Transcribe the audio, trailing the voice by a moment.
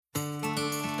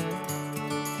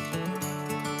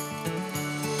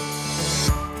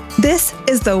This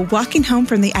is the Walking Home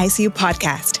from the ICU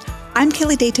podcast. I'm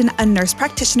Kelly Dayton, a nurse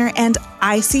practitioner and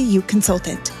ICU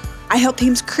consultant. I help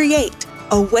teams create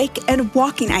awake and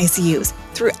walking ICUs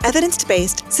through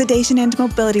evidence-based sedation and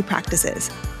mobility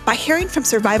practices. By hearing from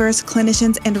survivors,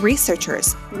 clinicians, and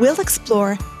researchers, we'll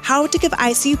explore how to give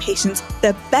ICU patients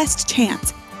the best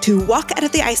chance to walk out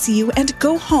of the ICU and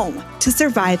go home to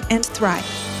survive and thrive.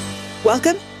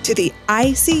 Welcome to the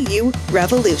ICU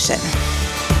Revolution.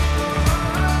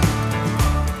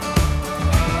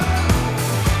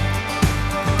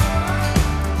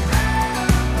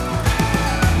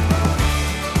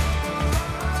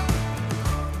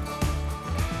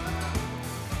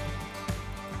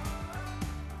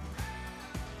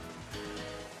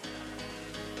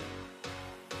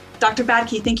 Dr.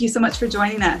 Badke, thank you so much for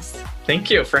joining us. Thank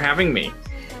you for having me.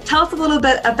 Tell us a little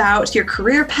bit about your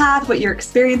career path, what your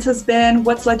experience has been,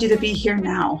 what's led you to be here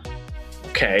now.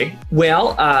 Okay.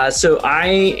 Well, so I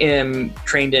am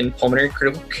trained in pulmonary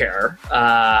critical care.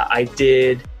 I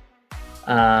did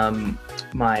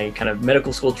my kind of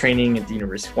medical school training at the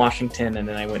University of Washington, and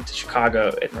then I went to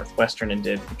Chicago at Northwestern and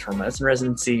did internal medicine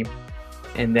residency.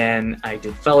 And then I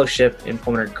did fellowship in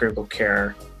pulmonary critical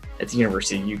care at the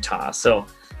University of Utah. So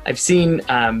I've seen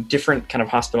different kind of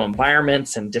hospital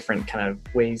environments and different kind of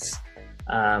ways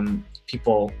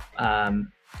people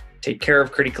take care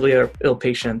of critically ill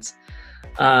patients.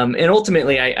 And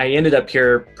ultimately, I ended up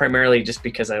here primarily just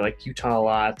because I like Utah a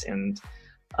lot. And,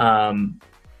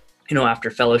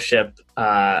 after fellowship,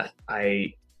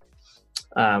 I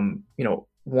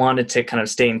wanted to kind of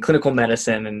stay in clinical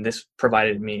medicine. And this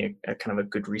provided me a kind of a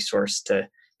good resource to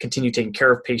continue taking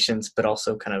care of patients, but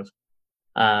also kind of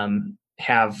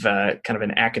have kind of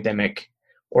an academic,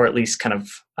 or at least kind of,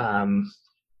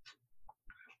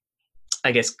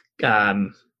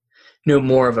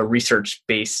 more of a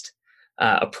research-based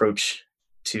approach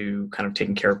to kind of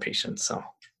taking care of patients. So,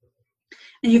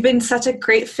 and you've been such a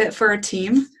great fit for our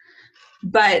team,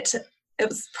 but it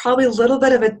was probably a little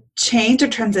bit of a change or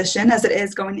transition as it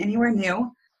is going anywhere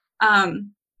new.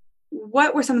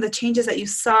 What were some of the changes that you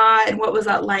saw, and what was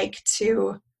that like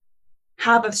to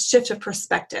have a shift of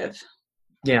perspective?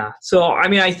 Yeah. So, I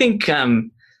mean, I think,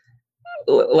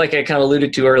 like I kind of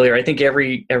alluded to earlier, I think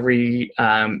every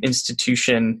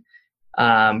institution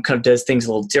kind of does things a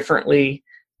little differently.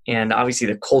 And obviously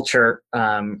the culture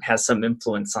has some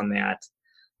influence on that.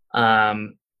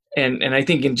 And I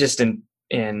think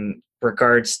in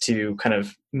regards to kind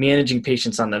of managing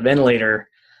patients on the ventilator,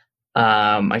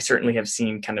 I certainly have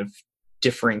seen kind of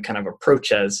differing kind of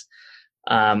approaches.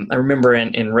 I remember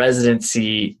in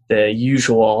residency, the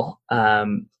usual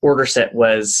order set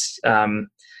was,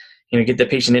 get the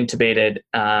patient intubated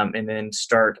and then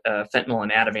start a fentanyl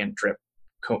and Ativan drip,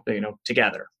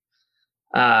 together.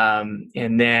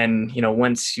 And then,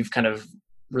 once you've kind of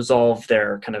resolved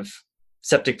their kind of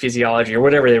septic physiology or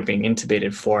whatever they're being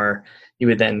intubated for, you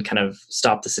would then kind of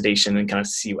stop the sedation and kind of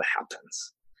see what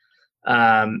happens.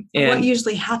 And what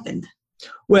usually happened?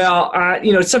 Well,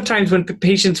 sometimes when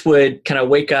patients would kind of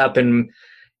wake up and,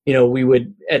 we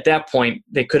would, at that point,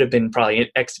 they could have been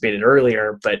probably extubated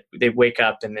earlier, but they'd wake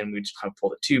up and then we'd just kind of pull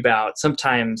the tube out.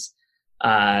 Sometimes,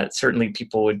 certainly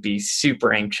people would be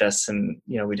super anxious and,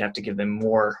 we'd have to give them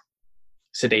more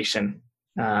sedation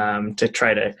to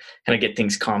try to kind of get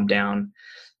things calmed down.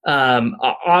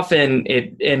 Often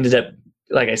it ended up,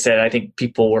 like I said, I think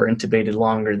people were intubated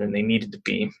longer than they needed to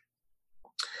be.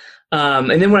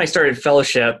 And then when I started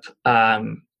fellowship,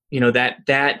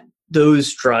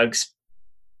 those drugs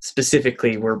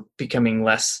specifically were becoming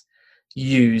less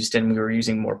used, and we were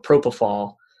using more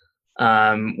propofol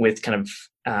with kind of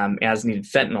as needed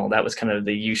fentanyl. That was kind of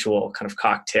the usual kind of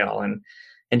cocktail. And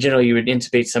generally you would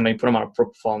intubate somebody, put them on a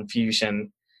propofol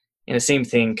infusion, and the same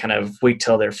thing, kind of wait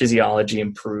till their physiology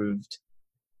improved.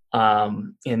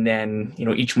 And then,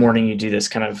 each morning you do this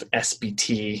kind of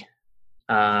SBT,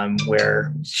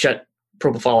 where shut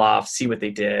propofol off, see what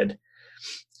they did.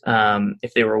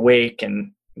 If they were awake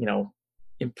and,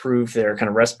 improve their kind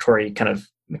of respiratory kind of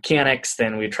mechanics,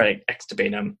 then we try to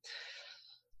extubate them.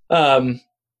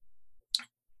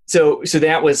 So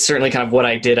that was certainly kind of what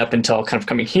I did up until kind of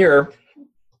coming here.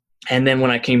 And then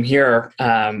when I came here,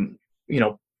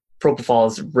 propofol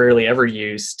is rarely ever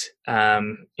used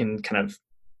in kind of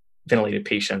ventilated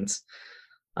patients.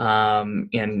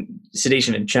 And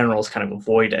sedation in general is kind of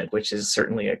avoided, which is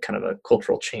certainly a kind of a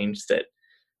cultural change that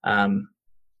I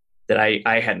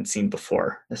hadn't seen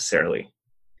before necessarily.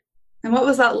 And what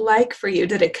was that like for you?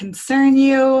 Did it concern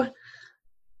you?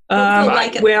 Well,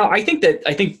 I think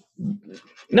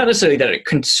not necessarily that it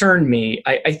concerned me.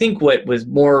 I think what was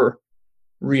more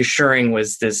reassuring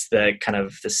was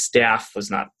the staff was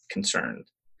not concerned.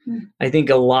 I think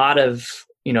a lot of,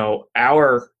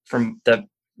 from the,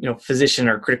 physician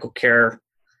or critical care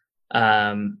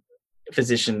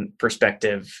physician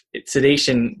perspective,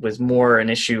 sedation was more an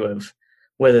issue of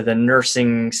whether the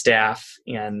nursing staff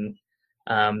and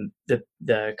the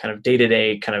kind of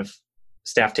day-to-day kind of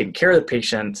staff taking care of the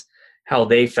patient, how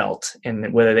they felt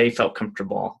and whether they felt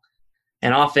comfortable.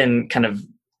 And often kind of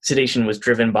sedation was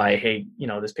driven by, hey,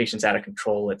 this patient's out of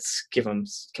control. Let's can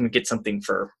we get something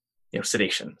for,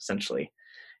 sedation essentially.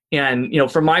 And,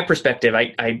 from my perspective,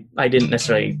 I didn't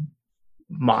necessarily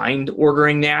mind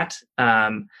ordering that.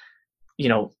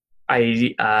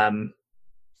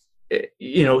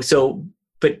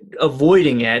 But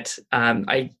avoiding it,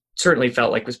 I certainly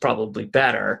felt like was probably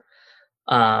better.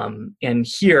 And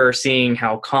here, seeing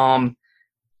how calm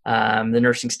the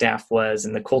nursing staff was,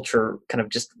 and the culture kind of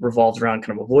just revolved around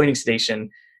kind of avoiding sedation,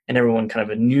 and everyone kind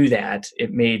of knew that,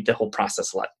 it made the whole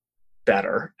process a lot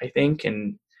better, I think.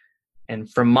 And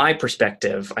from my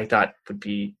perspective, I thought would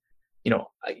be,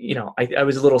 I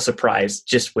was a little surprised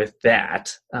just with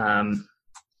that. And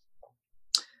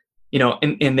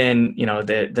then,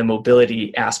 the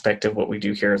mobility aspect of what we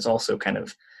do here is also kind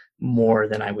of more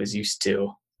than I was used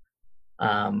to.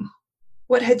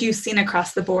 What had you seen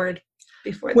across the board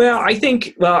before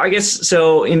this? I guess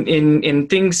so in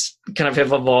things kind of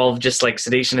have evolved just like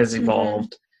sedation has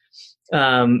evolved.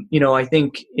 I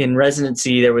think in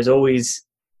residency, there was always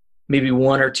maybe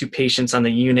one or two patients on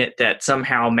the unit that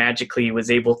somehow magically was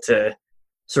able to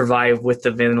survive with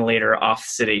the ventilator off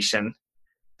sedation.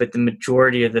 But the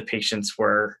majority of the patients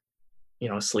were,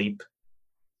 asleep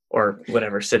or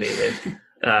whatever, sedated.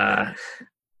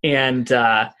 And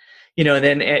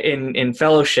then in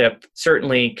fellowship,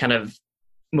 certainly kind of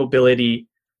mobility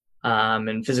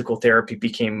and physical therapy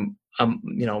became,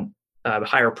 a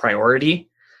higher priority.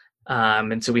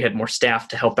 And so we had more staff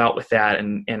to help out with that.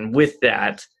 And with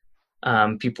that,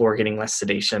 people were getting less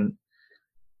sedation.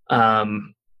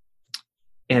 And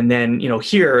then,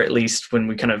 here, at least when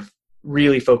we kind of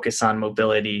really focus on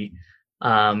mobility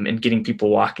and getting people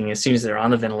walking as soon as they're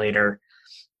on the ventilator,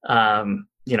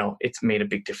 it's made a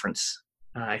big difference,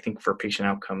 I think, for patient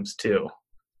outcomes too.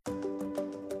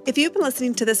 If you've been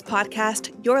listening to this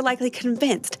podcast, you're likely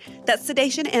convinced that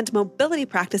sedation and mobility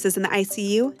practices in the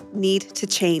ICU need to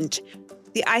change.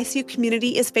 The ICU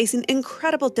community is facing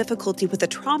incredible difficulty with the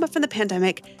trauma from the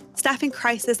pandemic, staffing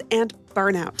crisis, and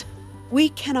burnout. We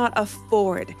cannot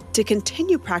afford to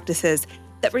continue practices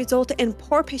that result in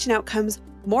poor patient outcomes,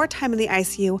 more time in the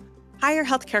ICU, higher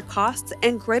healthcare costs,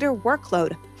 and greater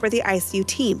workload for the ICU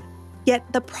team.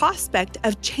 Yet the prospect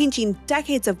of changing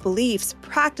decades of beliefs,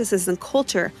 practices, and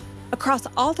culture across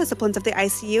all disciplines of the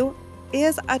ICU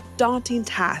is a daunting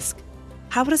task.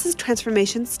 How does this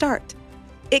transformation start?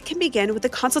 It can begin with a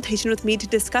consultation with me to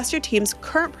discuss your team's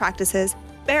current practices,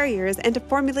 barriers, and to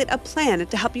formulate a plan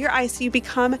to help your ICU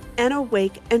become an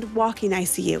awake and walking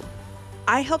ICU.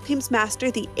 I help teams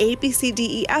master the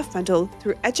ABCDEF bundle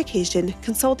through education,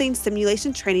 consulting,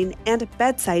 simulation training, and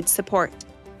bedside support.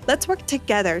 Let's work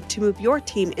together to move your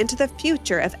team into the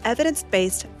future of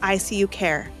evidence-based ICU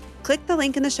care. Click the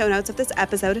link in the show notes of this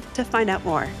episode to find out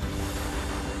more.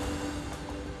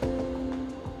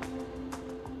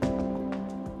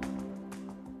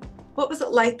 What was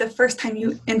it like the first time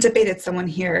you intubated someone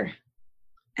here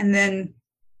and then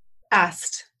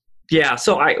asked? Yeah, one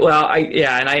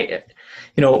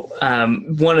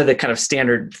of the kind of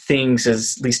standard things,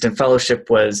 is, at least in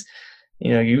fellowship, was,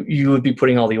 you would be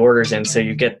putting all the orders in. So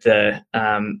you get the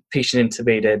patient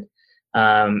intubated,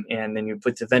 and then you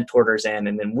put the vent orders in,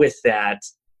 and then with that,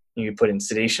 you put in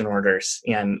sedation orders.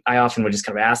 And I often would just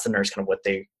kind of ask the nurse kind of what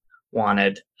they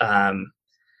wanted.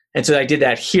 And so I did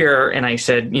that here, and I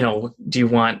said, do you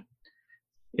want,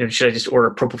 should I just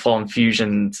order propofol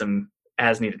infusion, some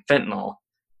as-needed fentanyl?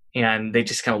 And they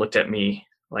just kind of looked at me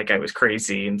like I was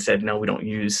crazy and said, no, we don't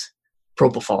use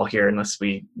propofol here unless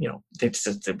we, they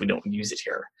just said we don't use it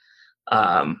here.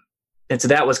 And so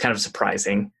that was kind of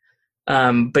surprising,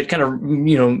 but kind of,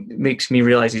 makes me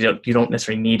realize you don't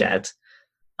necessarily need it.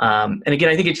 And again,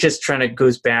 I think it's just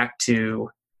goes back to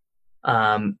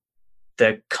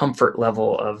the comfort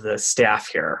level of the staff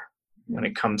here when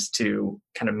it comes to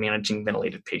kind of managing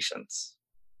ventilated patients.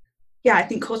 Yeah, I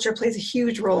think culture plays a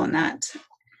huge role in that.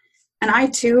 And I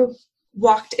too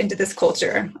walked into this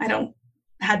culture. I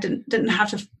didn't have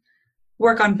to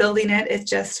work on building it. It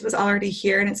just was already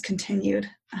here, and it's continued.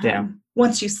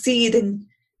 Once you see, then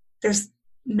there's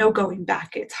no going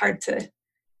back. It's hard to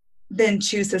then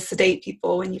choose to sedate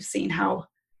people when you've seen how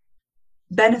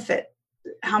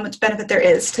much benefit there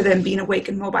is to them being awake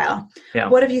and mobile. Yeah.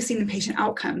 What have you seen in patient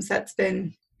outcomes that's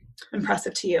been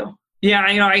impressive to you? Yeah,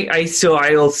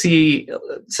 I'll see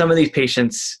some of these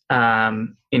patients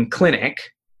in clinic,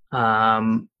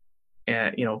 from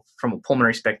a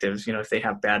pulmonary perspective, if they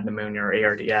have bad pneumonia or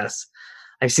ARDS.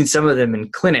 I've seen some of them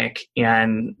in clinic,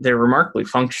 and they're remarkably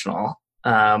functional.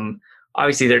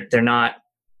 Obviously, they're not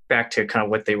back to kind of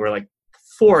what they were like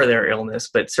before their illness,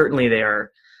 but certainly they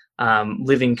are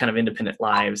living kind of independent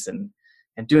lives and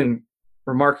doing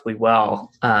remarkably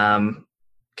well,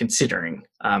 considering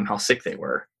how sick they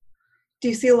were. Do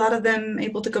you see a lot of them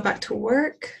able to go back to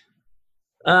work?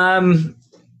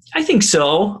 I think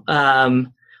so,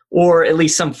 or at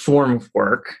least some form of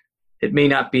work. It may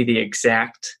not be the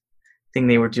exact thing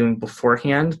they were doing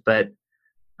beforehand, but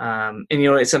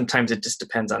sometimes it just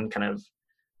depends on kind of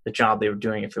the job they were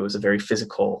doing. If it was a very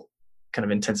physical, kind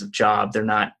of intensive job, they're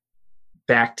not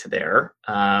back to there.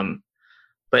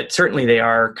 But certainly they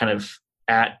are kind of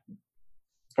at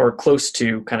or close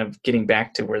to kind of getting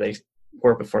back to where they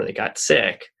were before they got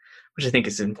sick, which I think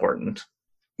is important.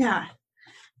 Yeah.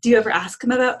 Do you ever ask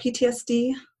them about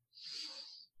PTSD?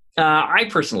 I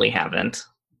personally haven't.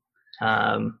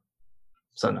 So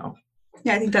no.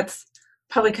 Yeah, I think that's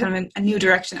probably kind of a new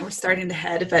direction that we're starting to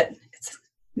head, but it's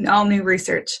all new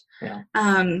research. Yeah.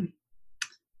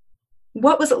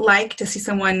 What was it like to see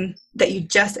someone that you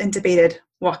just intubated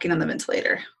walking on the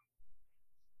ventilator?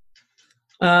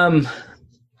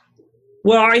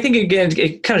 Well, I think, again,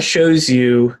 it kind of shows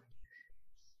you,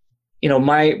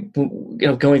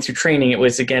 going through training, it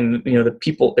was, again, the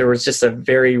people, there was just a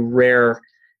very rare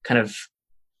kind of,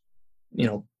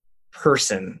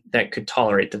 person that could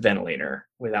tolerate the ventilator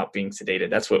without being sedated.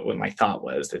 That's what my thought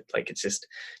was, that like, it's just,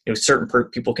 certain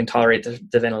people can tolerate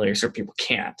the ventilator, certain people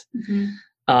can't.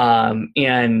 Mm-hmm.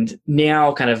 And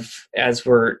now kind of as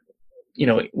we're,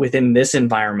 within this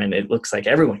environment, it looks like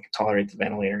everyone can tolerate the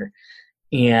ventilator,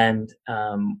 and,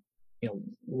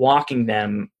 walking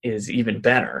them is even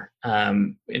better,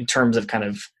 in terms of kind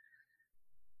of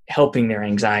helping their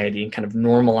anxiety and kind of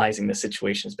normalizing the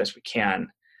situation as best we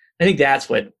can. I think that's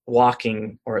what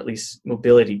walking, or at least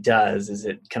mobility, does, is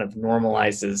it kind of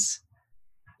normalizes,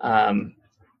 the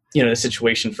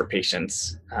situation for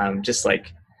patients. Just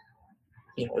like,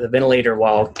 the ventilator,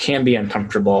 while can be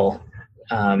uncomfortable,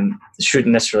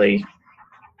 shouldn't necessarily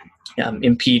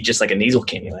impede, just like a nasal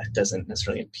cannula. It doesn't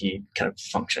necessarily impede kind of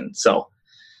function. So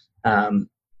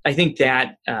I think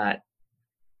that,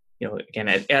 again,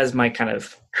 as my kind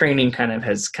of training kind of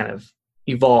has kind of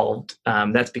evolved,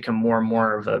 that's become more and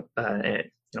more of a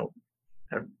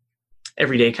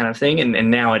everyday kind of thing. And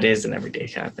now it is an everyday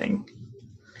kind of thing.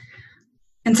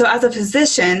 And so as a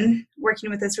physician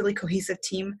working with this really cohesive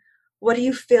team, what do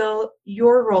you feel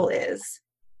your role is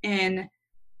in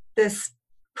this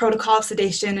protocol of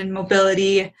sedation and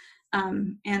mobility,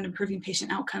 and improving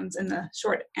patient outcomes in the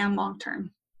short and long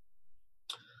term?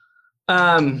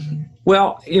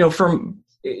 Well, from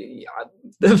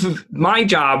my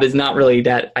job is not really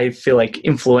that I feel like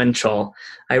influential.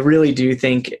 I really do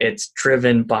think it's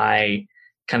driven by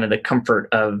kind of the comfort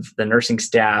of the nursing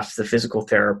staff, the physical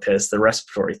therapist, the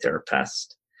respiratory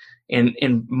therapist. And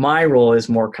my role is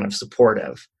more kind of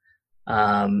supportive.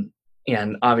 And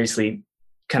obviously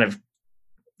kind of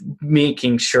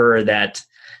making sure that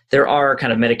there are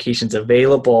kind of medications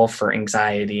available for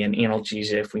anxiety and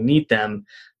analgesia if we need them,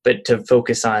 but to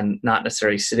focus on not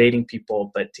necessarily sedating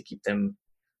people, but to keep them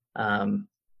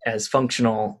as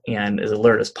functional and as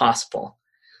alert as possible.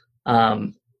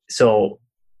 So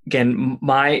again,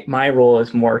 my role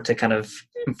is more to kind of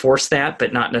enforce that,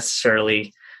 but not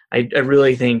necessarily. I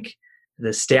really think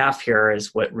the staff here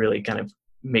is what really kind of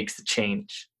makes the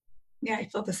change. Yeah, I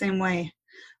feel the same way.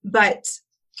 But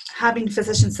having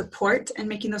physician support and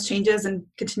making those changes and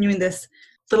continuing this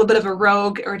little bit of a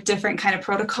rogue or different kind of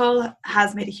protocol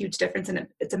has made a huge difference, and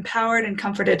it's empowered and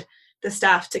comforted the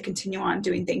staff to continue on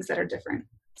doing things that are different.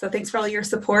 So thanks for all your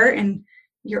support and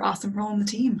your awesome role in the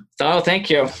team. Oh, thank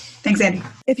you. Thanks, Andy.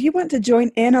 If you want to join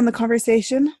in on the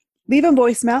conversation, leave a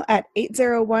voicemail at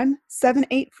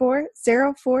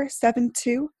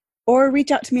 801-784-0472 or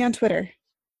reach out to me on Twitter.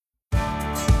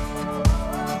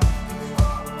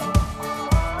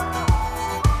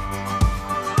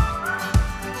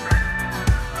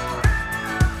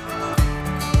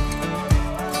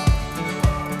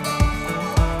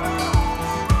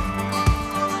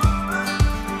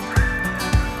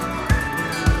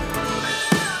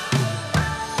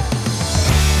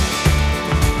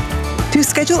 To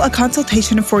schedule a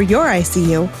consultation for your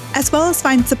ICU, as well as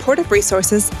find supportive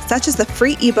resources such as the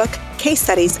free ebook, case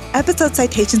studies, episode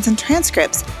citations, and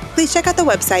transcripts, please check out the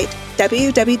website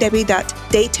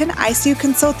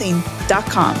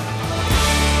www.daytonicuconsulting.com.